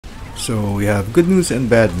So we have good news and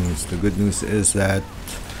bad news. The good news is that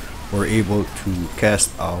we're able to cast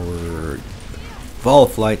our Ball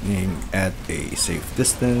of Lightning at a safe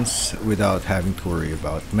distance without having to worry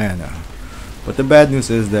about mana. But the bad news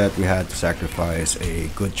is that we had to sacrifice a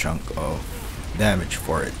good chunk of damage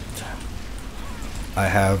for it. I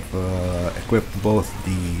have equipped both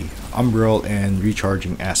the Umbral and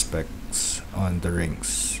recharging aspects on the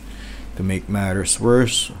rings. To make matters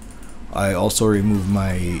worse, I also removed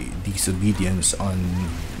my disobedience on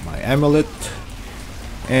my amulet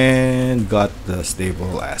and got the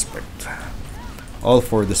stable aspect. All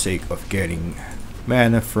for the sake of getting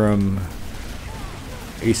mana from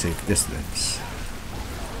a safe distance.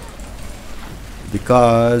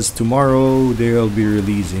 Because tomorrow they'll be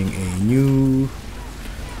releasing a new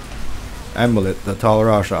amulet. The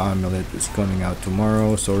Rasha amulet is coming out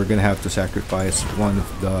tomorrow, so we're gonna have to sacrifice one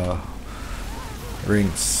of the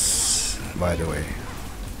rings. By the way,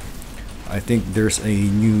 I think there's a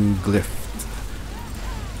new glyph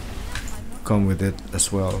come with it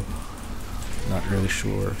as well. Not really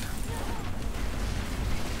sure.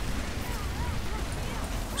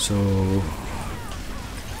 So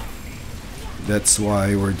that's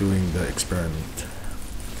why we're doing the experiment.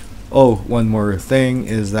 Oh, one more thing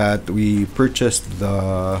is that we purchased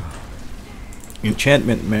the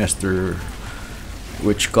Enchantment Master,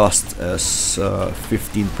 which cost us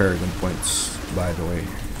 15 Paragon points, by the way.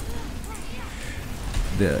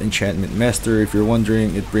 The Enchantment Master, if you're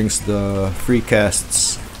wondering, it brings the free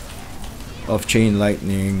casts of Chain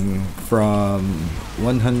Lightning from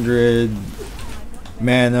 100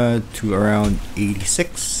 mana to around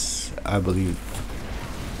 86, I believe.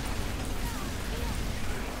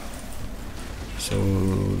 So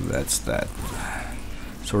that's that.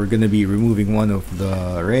 So we're gonna be removing one of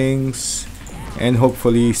the rings and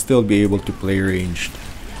hopefully still be able to play ranged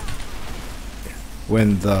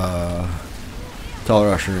when the Tall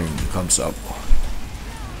Rush ring comes up.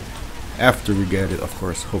 After we get it, of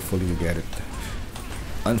course, hopefully we get it.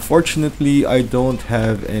 Unfortunately, I don't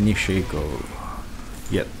have any Shaco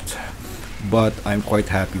yet, but I'm quite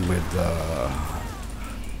happy with the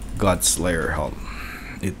Godslayer helm.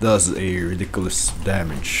 It does a ridiculous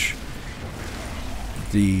damage.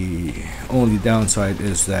 The only downside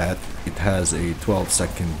is that it has a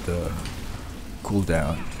 12-second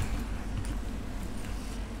cooldown.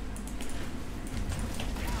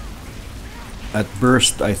 At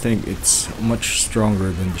burst, I think it's much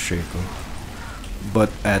stronger than the Shaco,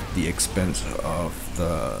 but at the expense of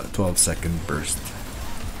the 12-second burst.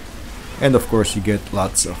 And of course, you get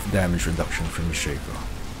lots of damage reduction from the Shaco.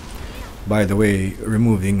 By the way,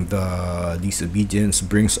 removing the disobedience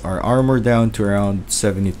brings our armor down to around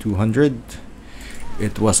 7200.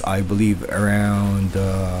 It was, I believe, around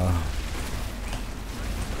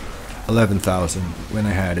 11,000 when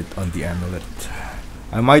I had it on the amulet.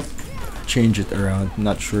 I might change it around,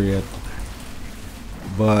 not sure yet,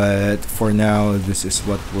 but for now this is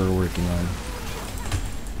what we're working on.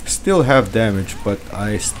 Still have damage, but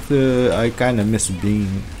I kind of miss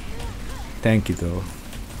being tanky though.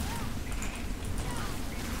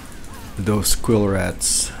 Those quill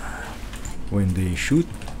rats, when they shoot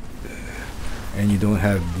and you don't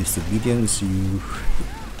have disobedience, you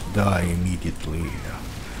die immediately.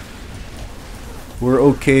 We're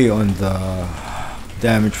okay on the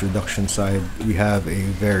damage reduction side. We have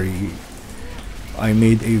I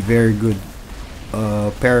made a very good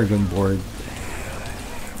Paragon board.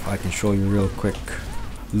 If I can show you real quick.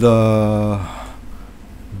 The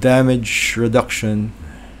damage reduction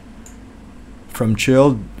from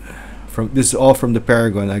chilled, this is all from the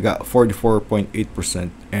Paragon. I got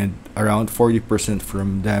 44.8% and around 40%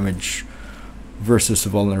 from damage versus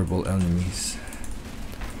vulnerable enemies.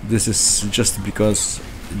 This is just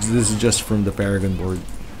from the Paragon board,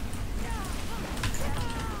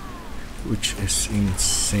 which is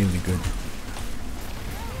insanely good.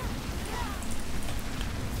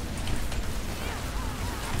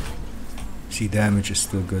 See, damage is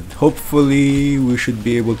still good. Hopefully we should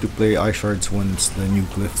be able to play Eye Shards once the new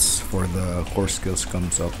glyphs for the core skills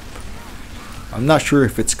comes up. I'm not sure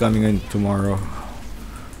if it's coming in tomorrow,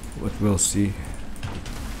 but we'll see.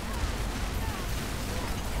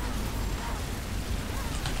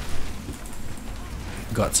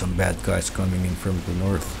 Got some bad guys coming in from the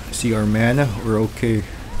north. See our mana? We're okay.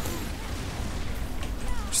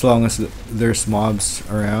 As long as there's mobs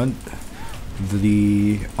around,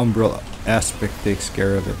 the Umbral aspect takes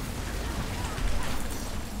care of it.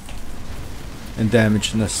 And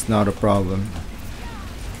damage is not a problem,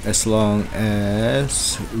 as long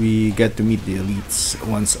as we get to meet the elites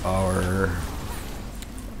once our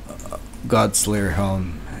Godslayer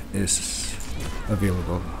helm is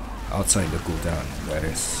available. outside the cooldown, that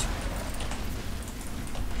is.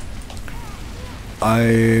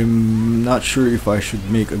 I'm not sure if I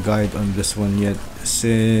should make a guide on this one yet,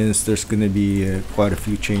 since there's gonna be quite a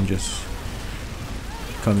few changes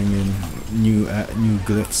coming in, new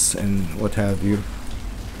glyphs and what have you.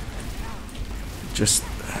 Just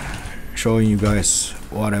showing you guys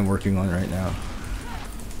what I'm working on right now.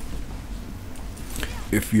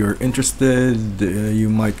 If you're interested, you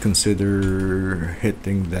might consider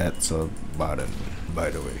hitting that sub button,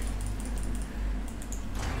 by the way.